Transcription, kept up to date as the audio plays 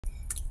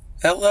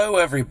Hello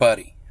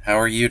everybody, how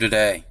are you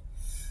today?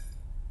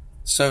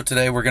 So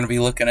today we're going to be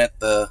looking at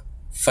the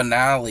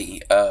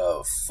finale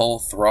of Full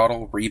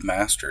Throttle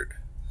Remastered.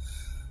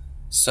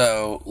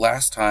 So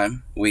last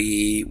time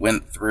we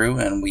went through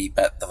and we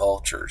met the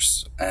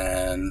vultures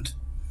and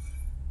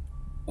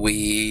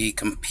we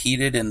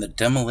competed in the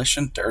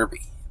Demolition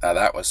Derby. Now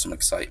that was some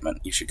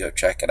excitement. You should go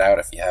check it out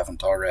if you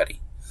haven't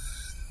already.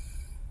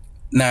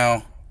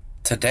 Now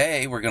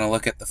today we're going to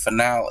look at the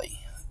finale.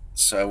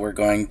 So we're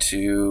going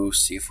to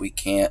see if we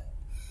can't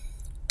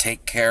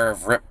take care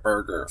of Rip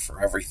Burger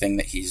for everything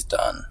that he's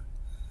done.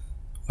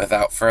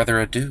 Without further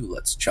ado,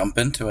 let's jump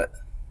into it.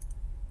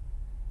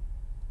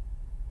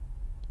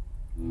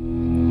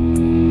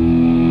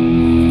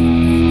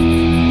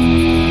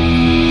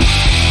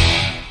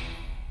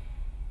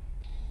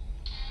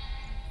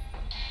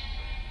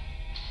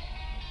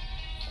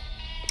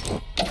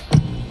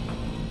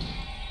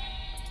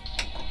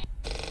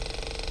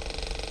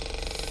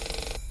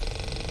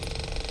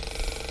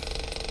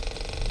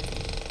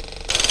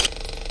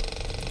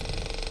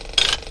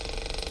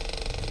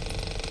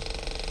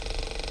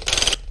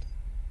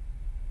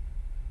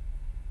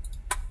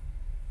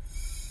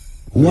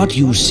 What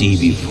you see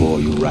before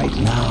you right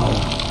now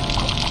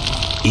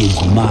is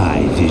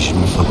my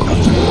vision for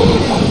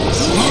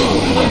convenience.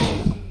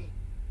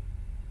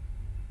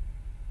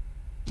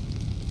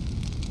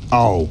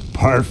 Oh,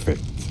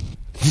 perfect.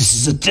 This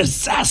is a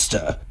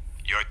disaster.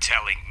 You're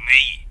telling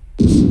me?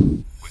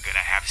 We're gonna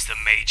have some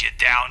major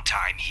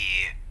downtime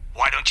here.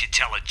 Why don't you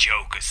tell a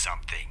joke or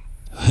something?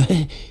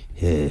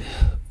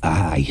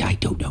 I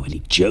don't know any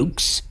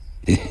jokes.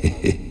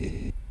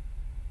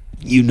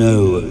 You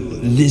know,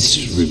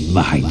 this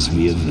reminds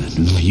me of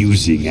an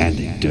amusing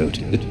anecdote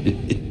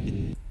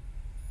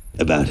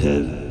about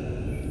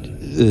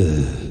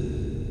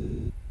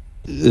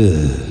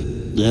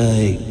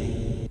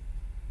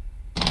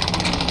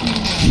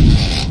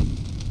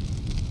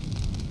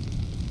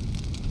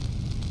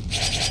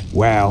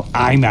Well,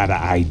 I'm out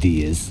of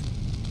ideas.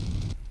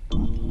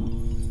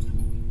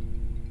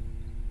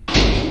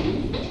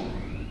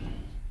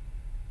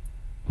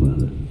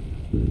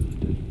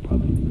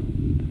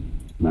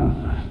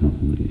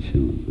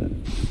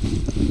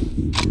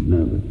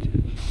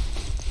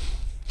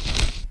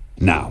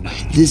 Now,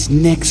 this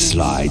next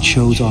slide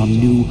shows our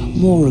new,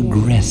 more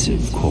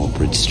aggressive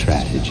corporate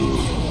strategy.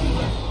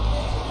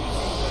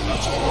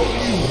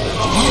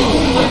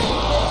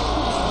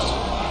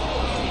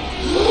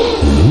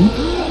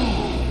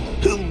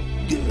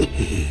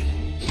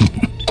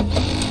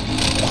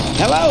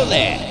 Hello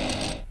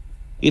there.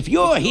 If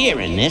you're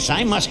hearing this,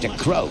 I must have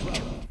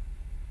croaked.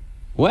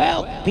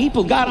 Well,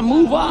 people gotta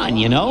move on,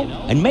 you know,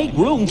 and make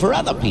room for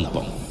other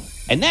people.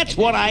 And that's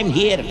what I'm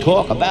here to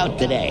talk about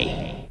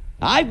today.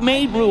 I've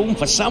made room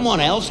for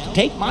someone else to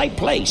take my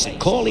place at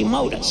Corley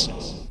Motors.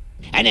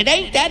 And it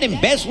ain't that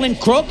embezzling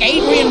crook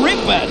Adrian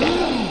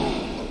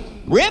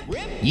Ripburger. Rip,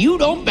 you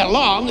don't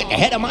belong at the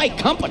head of my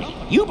company.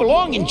 You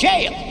belong in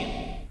jail.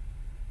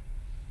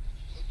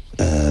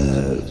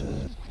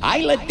 I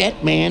let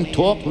that man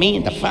talk me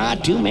into far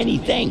too many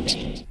things.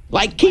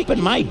 Like keeping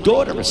my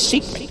daughter a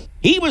secret.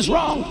 He was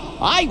wrong.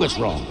 I was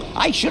wrong.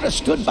 I should have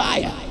stood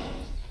by her.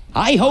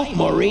 I hope,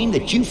 Maureen,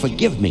 that you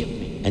forgive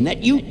me, and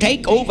that you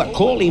take over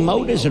Corley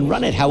Motors and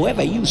run it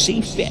however you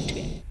see fit.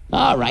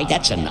 All right,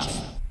 that's enough.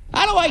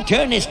 How do I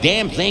turn this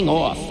damn thing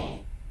off?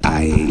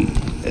 I'm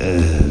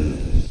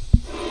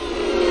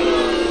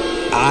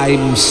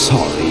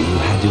sorry you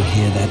had to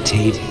hear that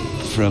tape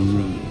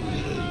from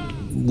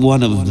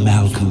one of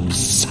Malcolm's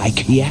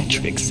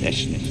psychiatric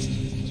sessions.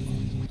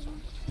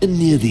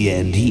 Near the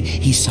end,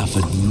 he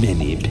suffered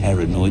many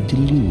paranoid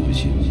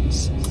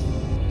delusions.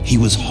 He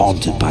was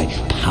haunted by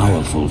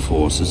powerful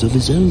forces of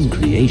his own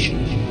creation.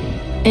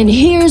 And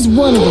here's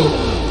one of them.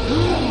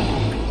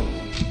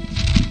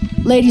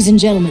 Ladies and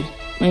gentlemen,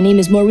 my name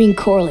is Maureen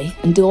Corley,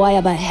 and do I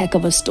have a heck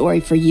of a story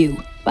for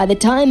you. By the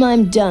time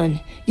I'm done,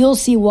 you'll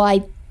see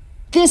why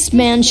this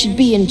man should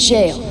be in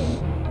jail.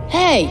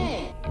 Hey!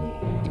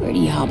 Where'd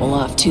he hobble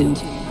off to?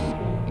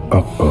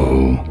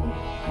 Uh-oh.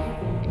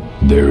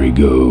 There he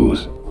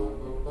goes.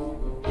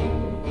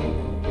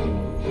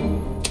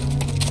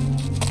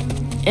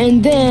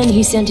 And then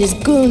he sent his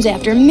goons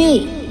after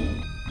me.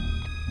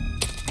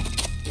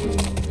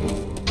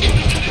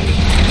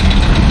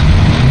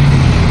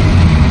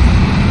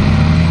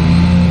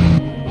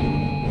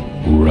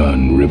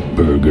 Run, Rip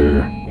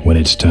Burger. When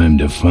it's time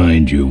to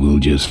find you, we'll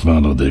just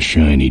follow the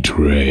shiny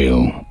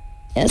trail.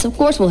 Yes, of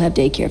course we'll have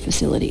daycare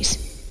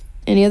facilities.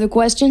 Any other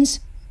questions?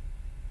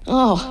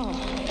 Oh,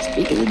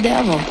 speak of the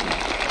devil.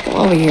 Come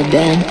over here,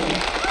 Ben.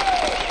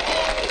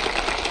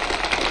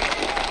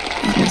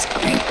 That was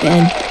great,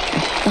 Ben.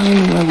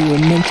 Finally where we were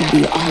meant to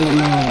be all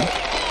along.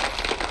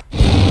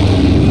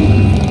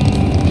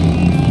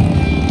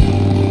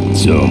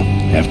 So,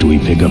 after we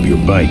pick up your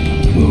bike,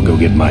 we'll go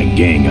get my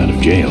gang out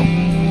of jail.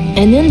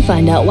 And then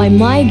find out why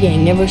my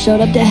gang never showed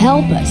up to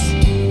help us.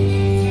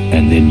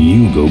 And then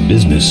you go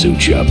business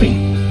suit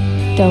shopping.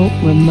 Don't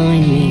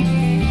remind me.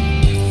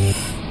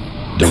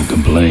 Don't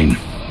complain.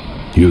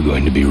 You're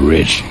going to be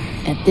rich.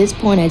 At this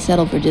point, I'd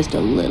settle for just a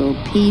little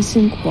peace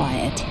and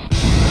quiet.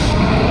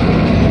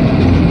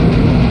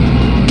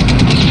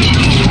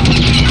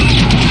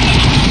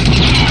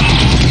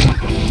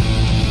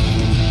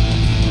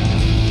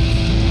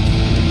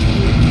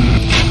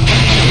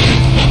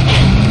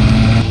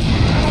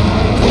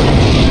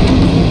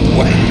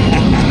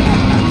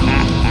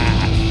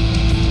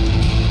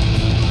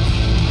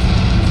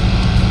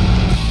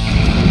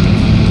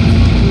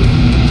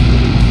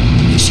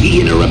 She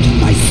interrupted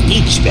my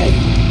speech then.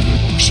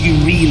 She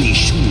really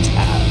shouldn't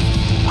have.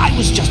 I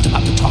was just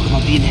about to talk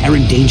about the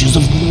inherent dangers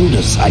of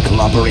motorcycle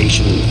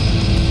operation.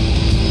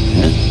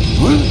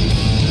 Huh?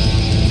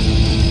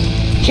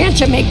 Can't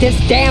you make this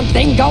damn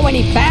thing go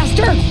any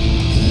faster?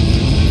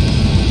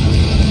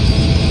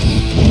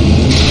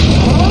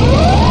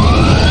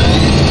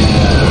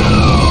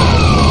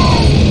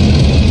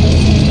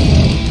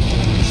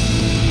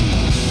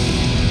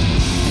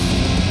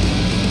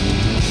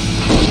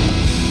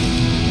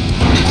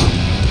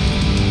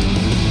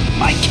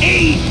 My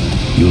cane!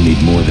 You'll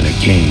need more than a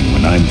cane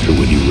when I'm through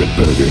with you,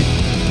 Ripburger.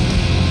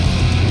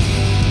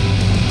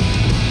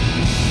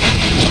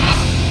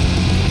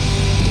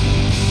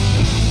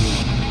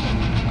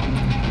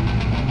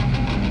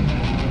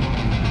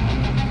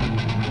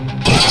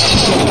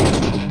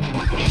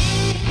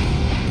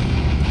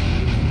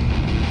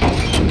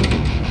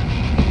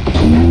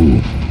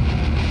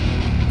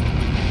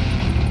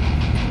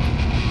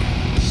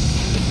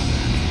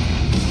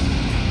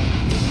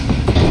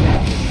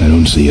 I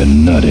don't see a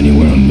nut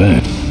anywhere on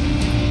that.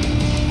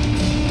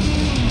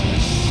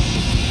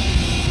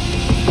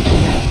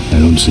 I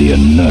don't see a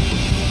nut.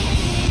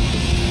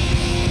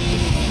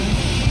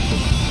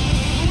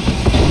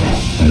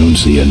 I don't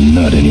see a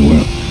nut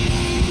anywhere.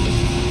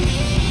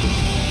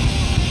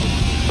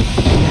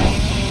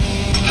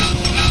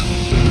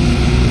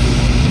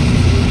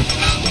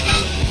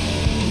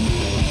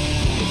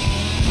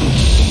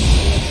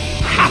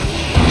 Ha!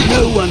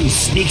 No one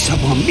sneaks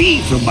up on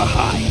me from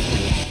behind.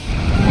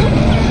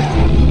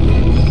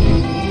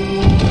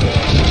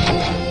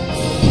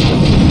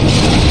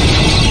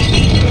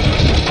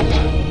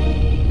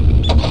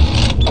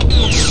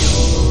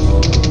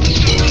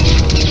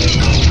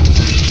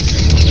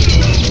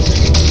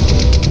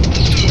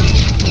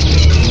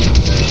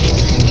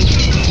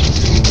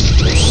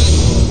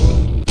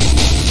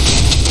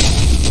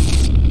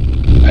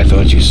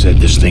 You said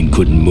this thing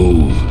couldn't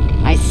move.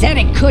 I said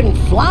it couldn't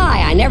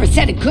fly. I never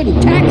said it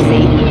couldn't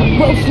taxi.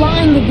 Well,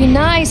 flying would be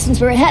nice since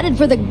we're headed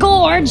for the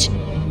gorge.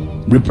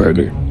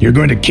 Ripburger, you're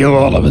going to kill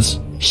all of us.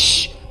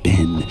 Shh,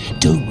 Ben,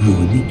 don't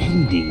ruin the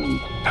ending.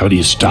 How do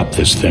you stop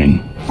this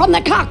thing? From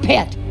the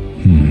cockpit.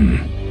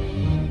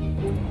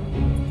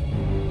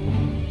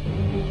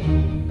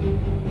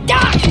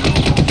 Ah!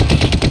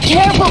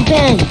 Careful,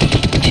 Ben.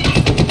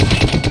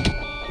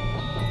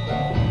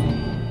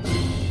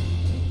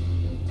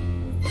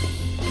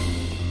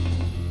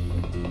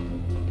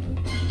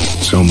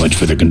 So much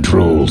for the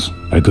controls.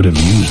 I could have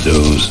used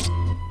those.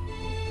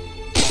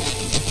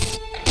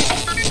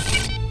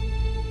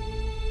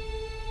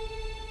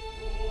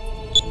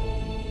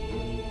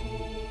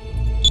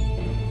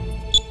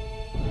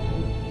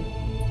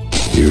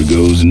 Here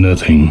goes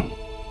nothing.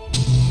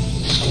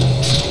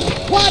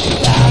 What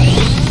the?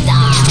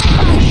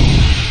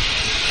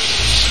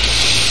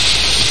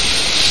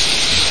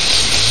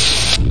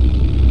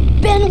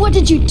 Ben, what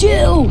did you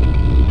do?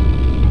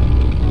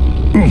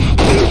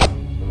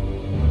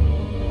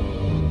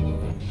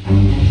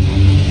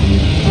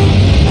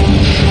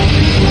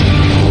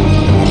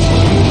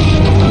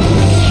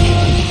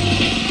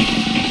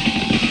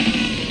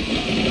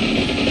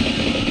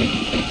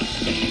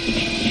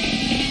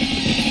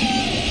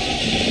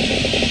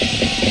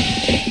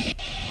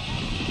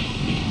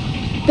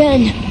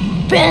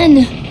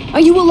 Ben, are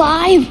you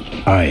alive?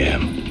 I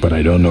am, but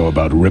I don't know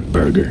about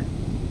Ripburger.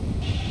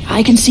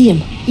 I can see him.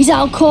 He's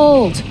out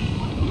cold.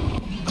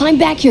 Climb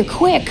back here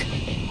quick.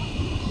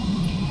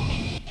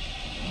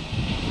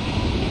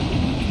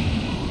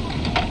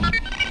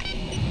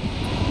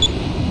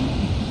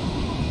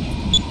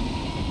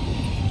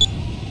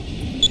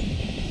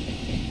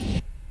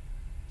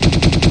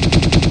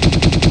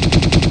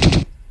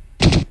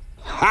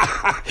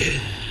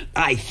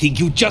 I think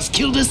you just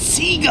killed a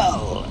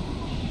seagull.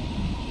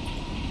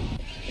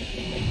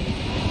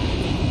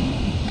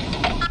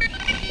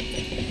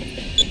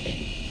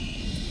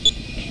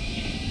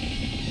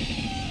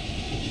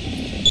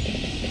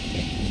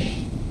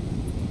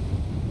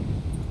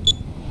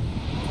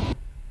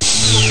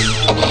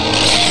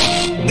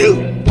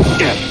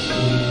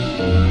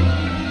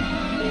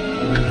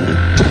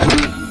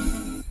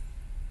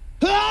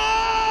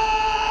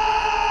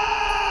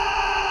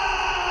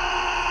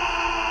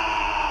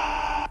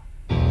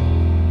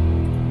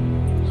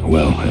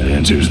 Well, that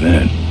answers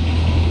that.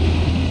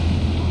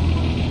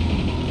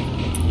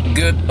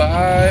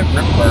 Goodbye,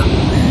 Ripburger.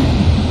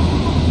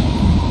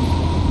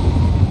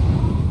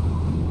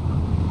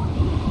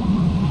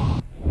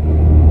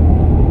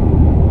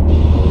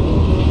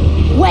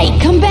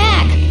 Wait, come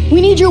back! We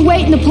need your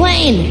weight in the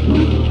plane!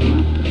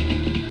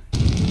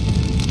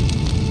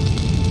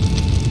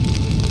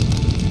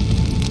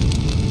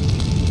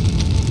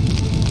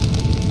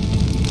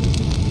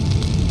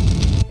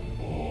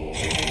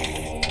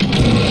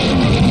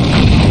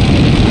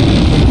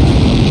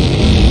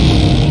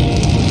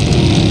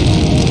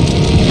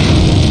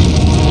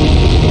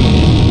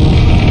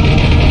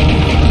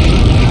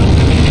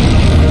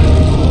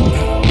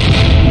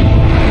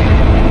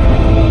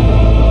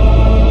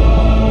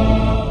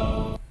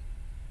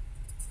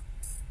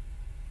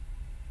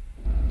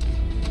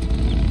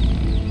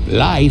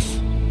 Life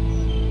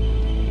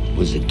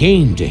was a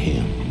game to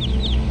him,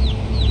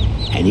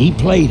 and he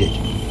played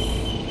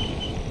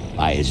it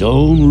by his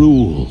own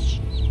rules.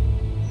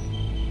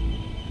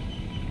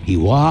 He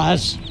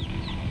was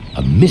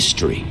a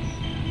mystery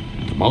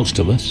to most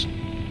of us,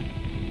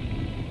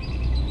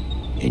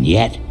 and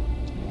yet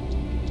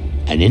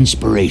an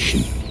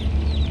inspiration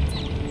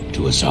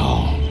to us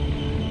all.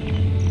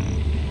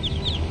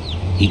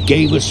 He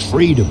gave us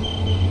freedom.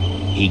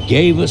 He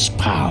gave us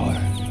power.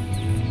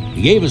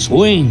 He gave us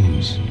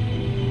wings.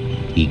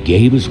 He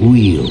gave us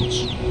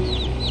wheels.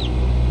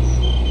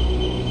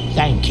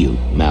 Thank you,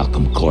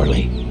 Malcolm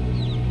Corley,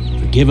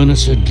 for giving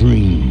us a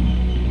dream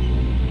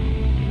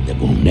that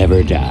will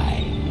never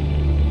die.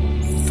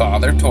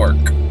 Father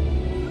Torque.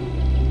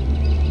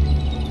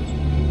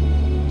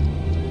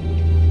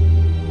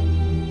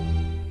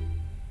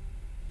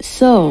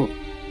 So,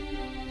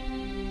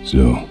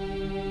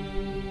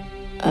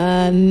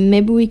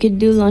 maybe we could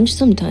do lunch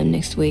sometime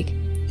next week.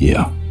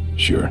 Yeah,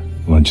 sure.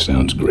 Lunch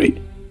sounds great.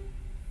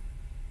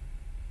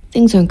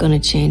 Things aren't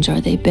gonna change,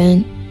 are they,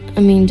 Ben? I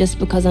mean, just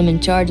because I'm in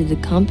charge of the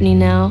company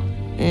now,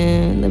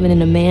 and living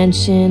in a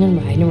mansion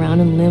and riding around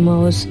in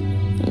limos,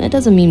 that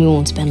doesn't mean we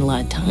won't spend a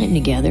lot of time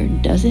together,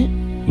 does it?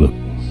 Look,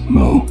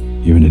 Mo,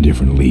 you're in a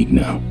different league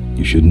now.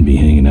 You shouldn't be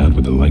hanging out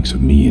with the likes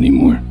of me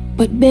anymore.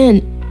 But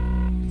Ben...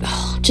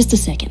 Oh, just a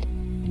second.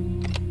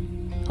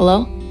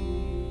 Hello?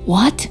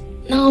 What?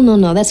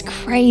 No, that's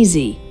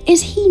crazy.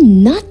 Is he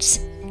nuts?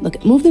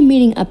 Look, move the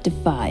meeting up to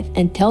 5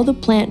 and tell the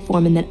plant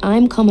foreman that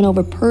I'm coming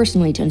over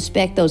personally to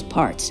inspect those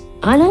parts.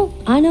 I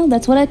know,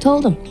 that's what I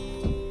told him.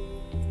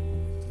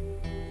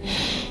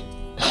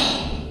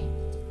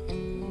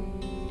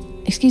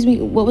 Excuse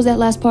me, what was that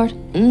last part?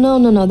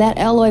 No, that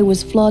alloy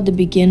was flawed to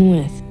begin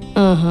with.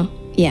 Uh-huh,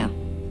 yeah,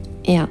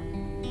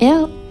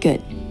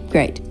 good,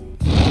 great.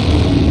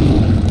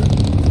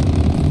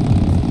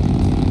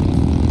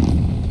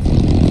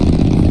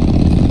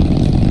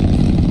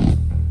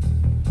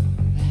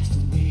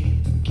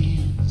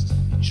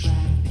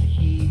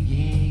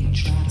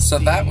 So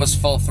that was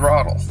Full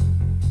Throttle.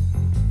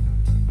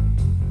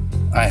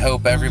 I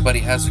hope everybody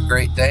has a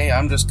great day.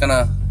 I'm just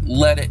gonna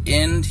let it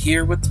end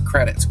here with the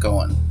credits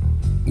going.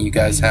 You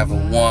guys have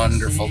a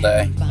wonderful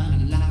day.